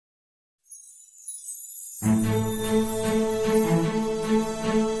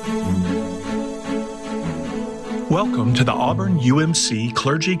Welcome to the Auburn UMC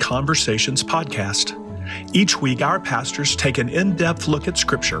Clergy Conversations podcast. Each week, our pastors take an in-depth look at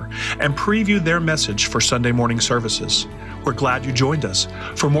Scripture and preview their message for Sunday morning services. We're glad you joined us.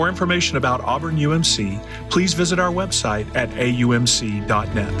 For more information about Auburn UMC, please visit our website at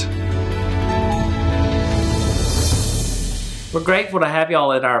aumc.net. We're grateful to have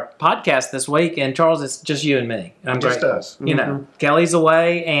y'all at our podcast this week, and Charles, it's just you and me. I'm just grateful. Us. You know, Kelly's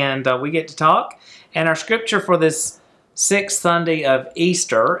away, and we get to talk. And our scripture for this sixth Sunday of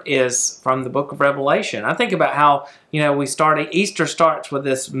Easter is from the book of Revelation. I think about how, Easter starts with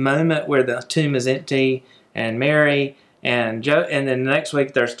this moment where the tomb is empty, and Mary and Joe, and then the next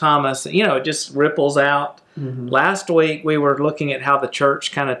week there's Thomas. It just ripples out. Mm-hmm. Last week we were looking at how the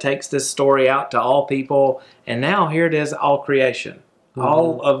church kind of takes this story out to all people, and now here it is, all creation,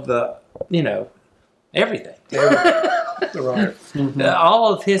 all of the, everything. Right. Mm-hmm.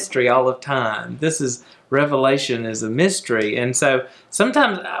 All of history, all of time. This is Revelation is a mystery, and so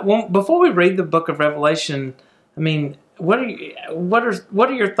sometimes, before we read the book of Revelation, what are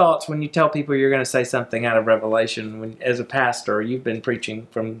your thoughts when you tell people you're going to say something out of Revelation? As a pastor, you've been preaching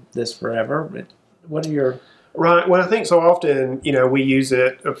from this forever. What are your Right. Well, I think so often, we use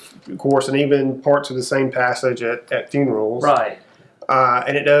it, of course, and even parts of the same passage at funerals. Right.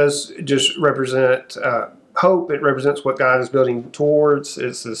 And it does just represent hope. It represents what God is building towards.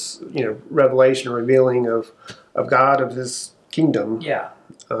 It's this, revelation, revealing of God, of His kingdom. Yeah.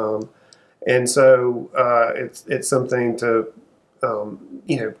 And so it's something to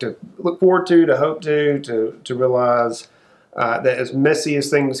to look forward to hope to realize that as messy as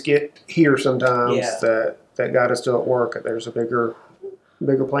things get here sometimes, that God is still at work. That there's a bigger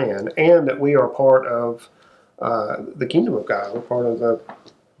plan, and that we are part of the kingdom of God. We're part of the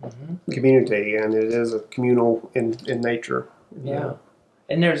community, and it is a communal in nature. Yeah.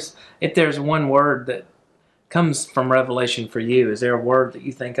 And if there's one word that comes from Revelation for you, is there a word that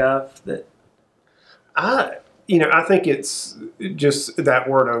you think of that? I think it's just that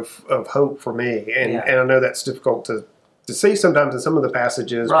word of hope for me, and I know that's difficult to see sometimes in some of the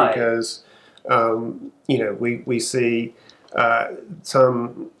passages, right, because we see a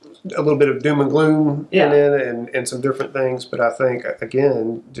little bit of doom and gloom in it, and some different things. But I think,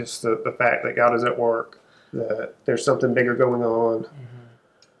 again, just the fact that God is at work, that there's something bigger going on. Mm-hmm.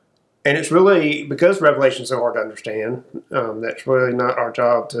 And it's really, because Revelation is so hard to understand, that's really not our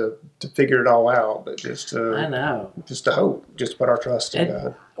job to figure it all out, but just to hope, just put our trust in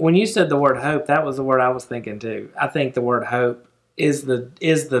God. When you said the word hope, that was the word I was thinking too. I think the word hope is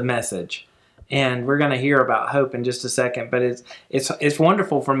the message. And we're going to hear about hope in just a second, but it's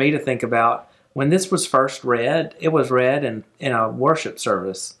wonderful for me to think about when this was first read. It was read in a worship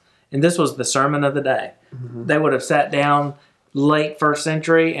service, and this was the sermon of the day. Mm-hmm. They would have sat down late first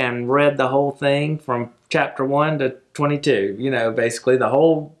century and read the whole thing from chapter 1 to 22. Basically the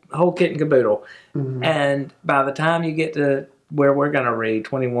whole kit and caboodle. Mm-hmm. And by the time you get to where we're going to read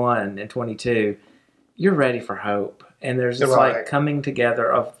 21 and 22, you're ready for hope, and there's this like coming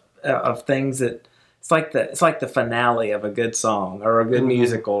together of things that it's like the finale of a good song or a good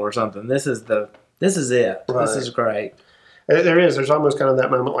musical or something. This is it. Right. This is great. There's almost kind of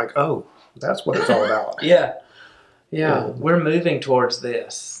that moment like, oh, that's what it's all about. Yeah. We're moving towards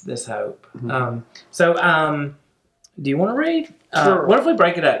this hope. Mm-hmm. Do you want to read? Sure. What if we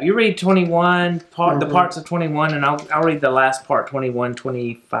break it up? You read 21, the parts of 21, and I'll read the last part, 21,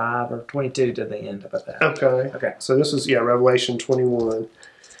 25, or 22 to the end. How about that? Okay. So this is, Revelation 21.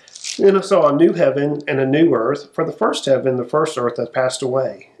 Then I saw a new heaven and a new earth, for the first heaven and the first earth had passed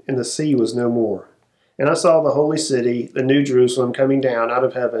away, and the sea was no more. And I saw the holy city, the new Jerusalem, coming down out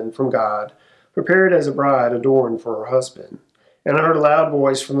of heaven from God, prepared as a bride adorned for her husband. And I heard a loud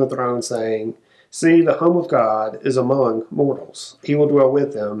voice from the throne saying, "See, the home of God is among mortals. He will dwell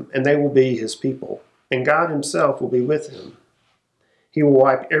with them, and they will be His people. And God Himself will be with them. He will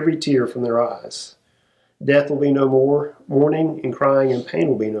wipe every tear from their eyes. Death will be no more. Mourning and crying and pain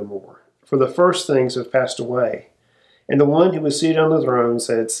will be no more. For the first things have passed away." And the one who was seated on the throne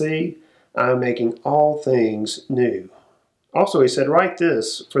said, "See, I am making all things new." Also he said, "Write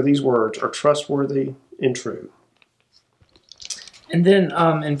this, for these words are trustworthy and true." And then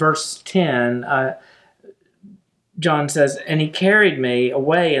in verse 10, John says, "And He carried me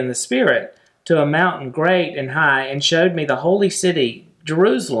away in the Spirit to a mountain great and high, and showed me the holy city,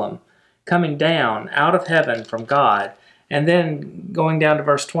 Jerusalem, coming down out of heaven from God." And then going down to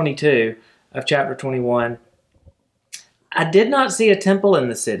verse 22 of chapter 21, "I did not see a temple in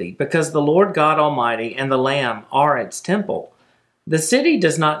the city, because the Lord God Almighty and the Lamb are its temple. The city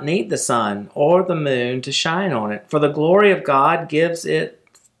does not need the sun or the moon to shine on it, for the glory of God gives it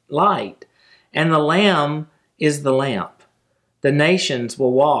light, and the Lamb is the lamp. The nations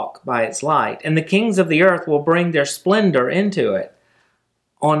will walk by its light, and the kings of the earth will bring their splendor into it.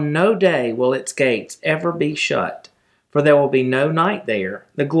 On no day will its gates ever be shut, for there will be no night there.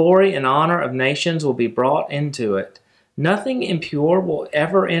 The glory and honor of nations will be brought into it. Nothing impure will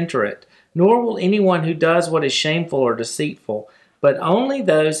ever enter it, nor will anyone who does what is shameful or deceitful, but only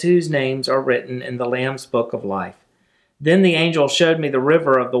those whose names are written in the Lamb's book of life. Then the angel showed me the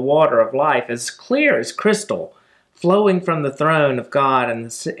river of the water of life, as clear as crystal, flowing from the throne of God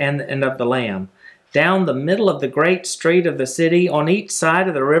and of the Lamb. Down the middle of the great street of the city, on each side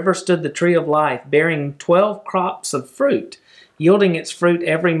of the river, stood the tree of life, bearing 12 crops of fruit, yielding its fruit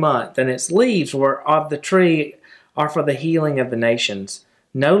every month, and its leaves were of the tree are for the healing of the nations.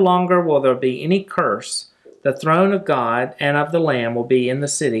 No longer will there be any curse. The throne of God and of the Lamb will be in the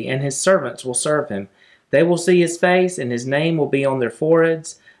city, and his servants will serve him. They will see his face, and his name will be on their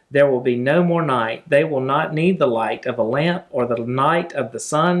foreheads. There will be no more night. They will not need the light of a lamp or the light of the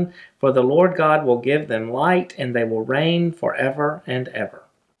sun, for the Lord God will give them light, and they will reign forever and ever.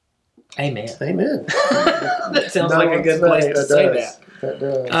 Amen. Amen. That sounds like a good place to say that. That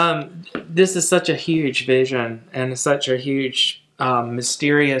does. This is such a huge vision and such a huge,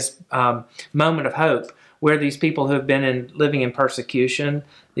 mysterious moment of hope, where these people who have been living in persecution,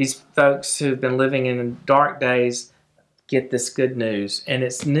 these folks who've been living in dark days, get this good news. And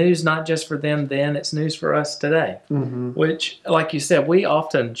it's news not just for them then, it's news for us today. Mm-hmm. Which, like you said, we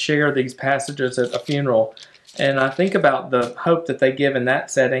often share these passages at a funeral, and I think about the hope that they give in that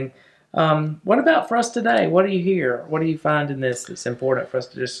setting. What about for us today? What do you hear? What do you find in this that's important for us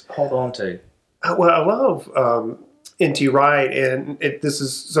to just hold on to? Well, I love N.T. Wright, and this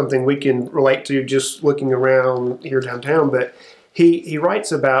is something we can relate to just looking around here downtown, but he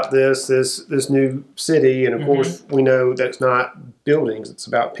writes about this new city, and of course we know that it's not buildings, it's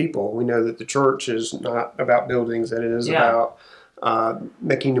about people. We know that the church is not about buildings, that it is about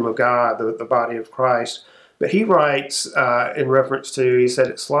the kingdom of God, the body of Christ. But he writes in reference to, he said,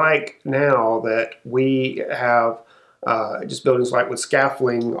 it's like now that we have just buildings like with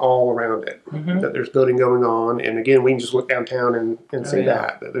scaffolding all around it, that there's building going on. And again, we can just look downtown and see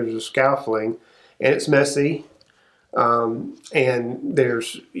that there's a scaffolding, and it's messy. And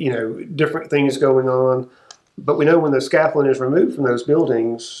there's, different things going on. But we know when the scaffolding is removed from those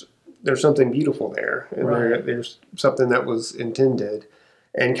buildings, there's something beautiful there. And there's something that was intended.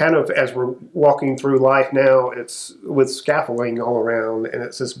 And kind of as we're walking through life now, it's with scaffolding all around, and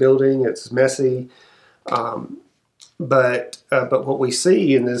it's this building, it's messy. But what we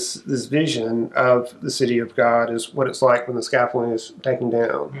see in this vision of the city of God is what it's like when the scaffolding is taken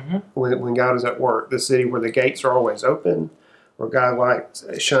down, when God is at work. The city where the gates are always open, where God light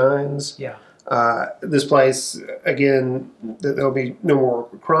shines. Yeah. This place, again, there'll be no more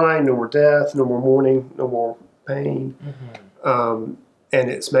crying, no more death, no more mourning, no more pain. And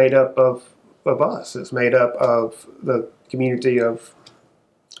it's made up of us. It's made up of the community of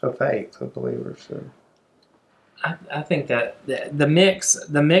faith, of believers. So. I think that the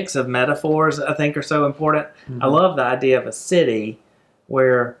mix of metaphors, I think, are so important. I love the idea of a city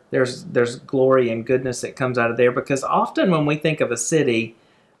where there's glory and goodness that comes out of there, because often when we think of a city,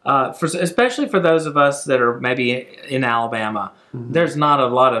 especially for those of us that are maybe in Alabama, there's not a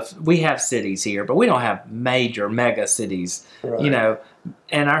lot of, we have cities here, but we don't have major mega cities,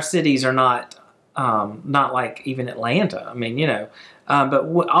 and our cities are not like even Atlanta. I mean, but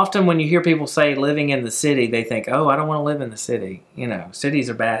often when you hear people say living in the city, they think, oh, I don't want to live in the city. Cities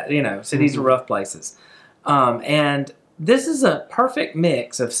are bad. Cities are rough places. And this is a perfect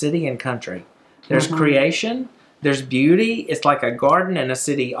mix of city and country. There's creation. There's beauty. It's like a garden and a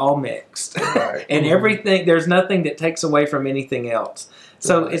city all mixed. Right. And everything, there's nothing that takes away from anything else.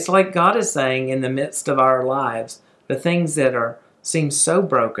 So it's like God is saying, in the midst of our lives, the things that seem so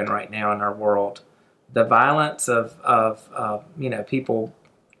broken right now in our world, the violence of people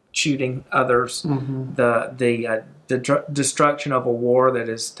shooting others, the destruction of a war that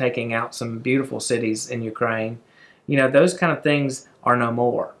is taking out some beautiful cities in Ukraine, those kind of things are no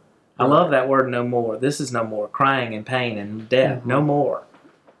more. I love that word, no more. This is no more. Crying and pain and death, no more.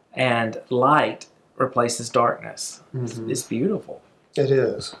 And light replaces darkness. It's beautiful. It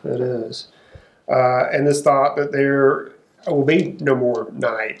is. And this thought that there will be no more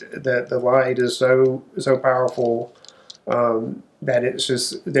night, that the light is so powerful that it's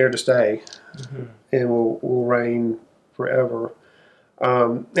just there to stay and will reign forever.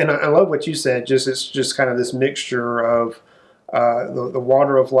 And I love what you said, it's just kind of this mixture of the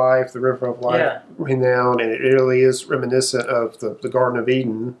water of life, the river of life, renowned, and it really is reminiscent of the Garden of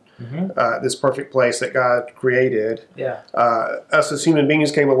Eden, this perfect place that God created. Yeah. Us as human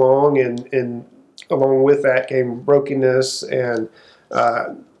beings came along, and along with that came brokenness and,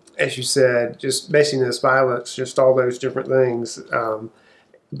 as you said, just messiness, violence, just all those different things.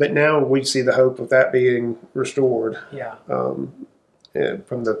 But now we see the hope of that being restored. Yeah. And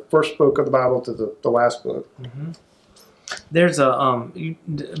from the first book of the Bible to the last book. Mm-hmm. There's a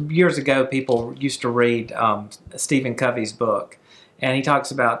years ago, people used to read Stephen Covey's book, and he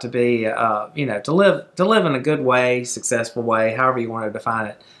talks about to be to live in a good way, successful way, however you want to define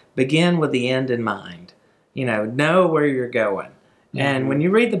it. Begin with the end in mind. Know where you're going. Mm-hmm. And when you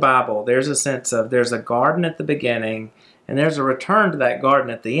read the Bible, there's a sense of there's a garden at the beginning, and there's a return to that garden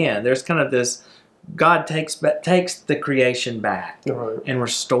at the end. There's kind of this God takes the creation back and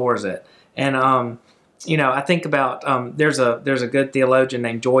restores it. And I think about there's a good theologian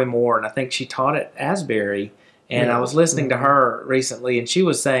named Joy Moore, and I think she taught at Asbury. And I was listening to her recently, and she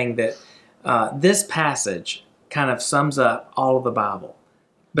was saying that this passage kind of sums up all of the Bible,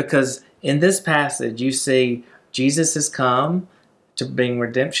 because in this passage you see Jesus has come to bring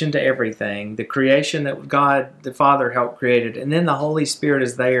redemption to everything, the creation that God the Father helped created, and then the Holy Spirit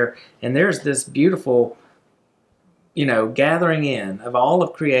is there, and there's this beautiful gathering in of all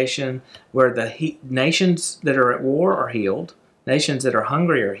of creation where the nations that are at war are healed, nations that are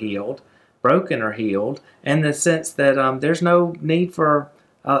hungry are healed, broken are healed, and the sense that there's no need for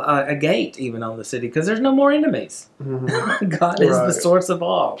a gate even on the city because there's no more enemies. Mm-hmm. God is the source of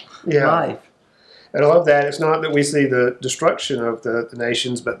all life. And I love that. It's not that we see the destruction of the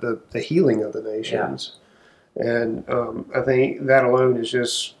nations, but the healing of the nations. Yeah. And I think that alone is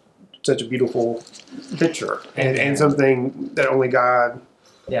just such a beautiful picture, and something that only God,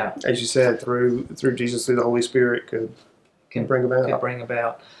 as you said, through Jesus, through the Holy Spirit, can bring about. Could bring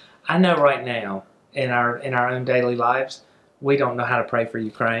about. I know right now in our own daily lives, we don't know how to pray for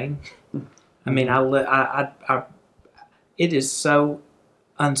Ukraine. I mean, it is so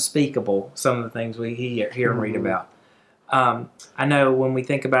unspeakable, some of the things we hear and read about. I know when we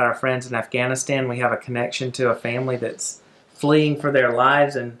think about our friends in Afghanistan, we have a connection to a family that's fleeing for their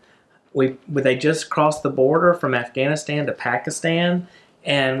lives, and they just crossed the border from Afghanistan to Pakistan,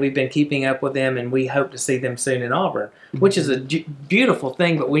 and we've been keeping up with them, and we hope to see them soon in Auburn, which is a beautiful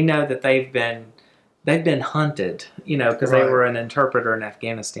thing. But we know that they've been hunted, because they were an interpreter in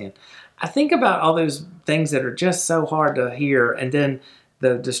Afghanistan. I think about all those things that are just so hard to hear, and then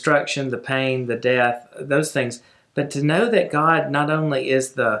the destruction, the pain, the death, those things. But to know that God not only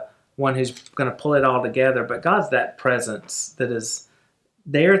is the one who's going to pull it all together, but God's that presence that is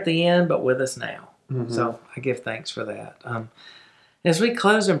there at the end, but with us now. Mm-hmm. So I give thanks for that. As we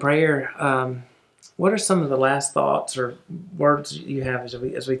close in prayer, what are some of the last thoughts or words you have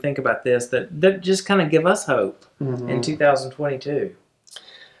as we think about this that just kind of give us hope in 2022?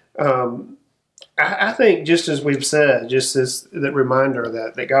 I think, just as we've said, just as that reminder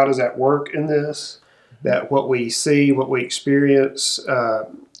that God is at work in this, that what we see, what we experience,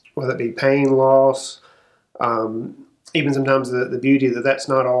 whether it be pain, loss, even sometimes the beauty, that's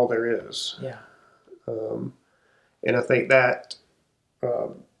not all there is. Yeah. And I think that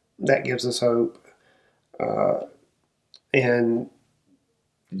gives us hope. And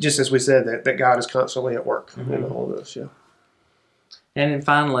just as we said, that God is constantly at work in all of this. Yeah. And then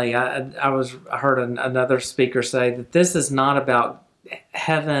finally, I heard another speaker say that this is not about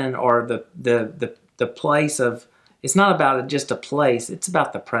heaven or the place of. It's not about just a place. It's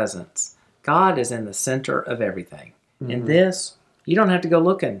about the presence. God is in the center of everything. In this, you don't have to go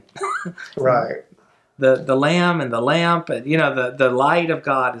looking. Right. The lamb and the lamp, and the light of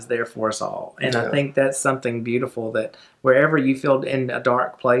God is there for us all. And I think that's something beautiful, that wherever you feel in a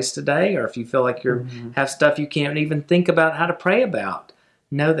dark place today, or if you feel like you have stuff you can't even think about how to pray about,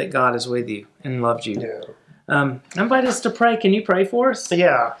 know that God is with you and loves you. Yeah. Invite us to pray. Can you pray for us?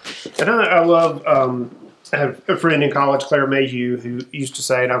 Yeah. And I love, I have a friend in college, Claire Mayhew, who used to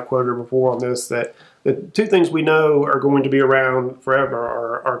say, and I've quoted her before on this, that the two things we know are going to be around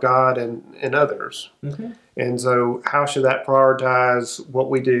forever are God and others. Mm-hmm. And so how should that prioritize what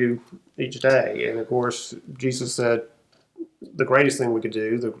we do each day? And of course, Jesus said the greatest thing we could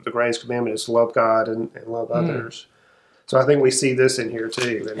do, the greatest commandment, is to love God and love others. So I think we see this in here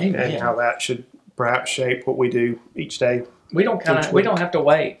too, and how that should perhaps shape what we do each day. We don't have to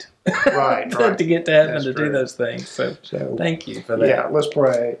wait right. to get to heaven to do those things. So thank you for that. Yeah, let's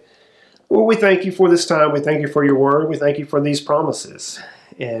pray. Well, we thank you for this time. We thank you for your word. We thank you for these promises.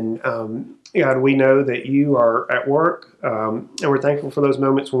 And God, we know that you are at work, and we're thankful for those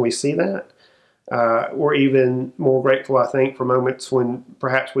moments when we see that. We're even more grateful, I think, for moments when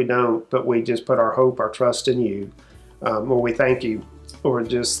perhaps we don't, but we just put our hope, our trust in you. Lord, we thank you, Lord,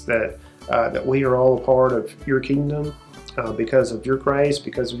 just that we are all a part of your kingdom because of your grace,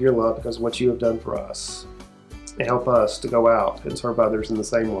 because of your love, because of what you have done for us. And help us to go out and serve others in the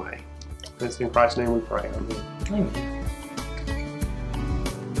same way. And it's in Christ's name we pray. Amen. Amen.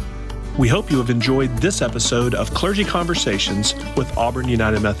 We hope you have enjoyed this episode of Clergy Conversations with Auburn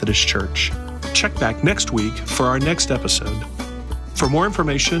United Methodist Church. Check back next week for our next episode. For more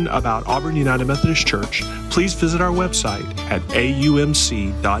information about Auburn United Methodist Church, please visit our website at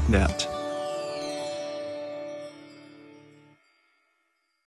aumc.net.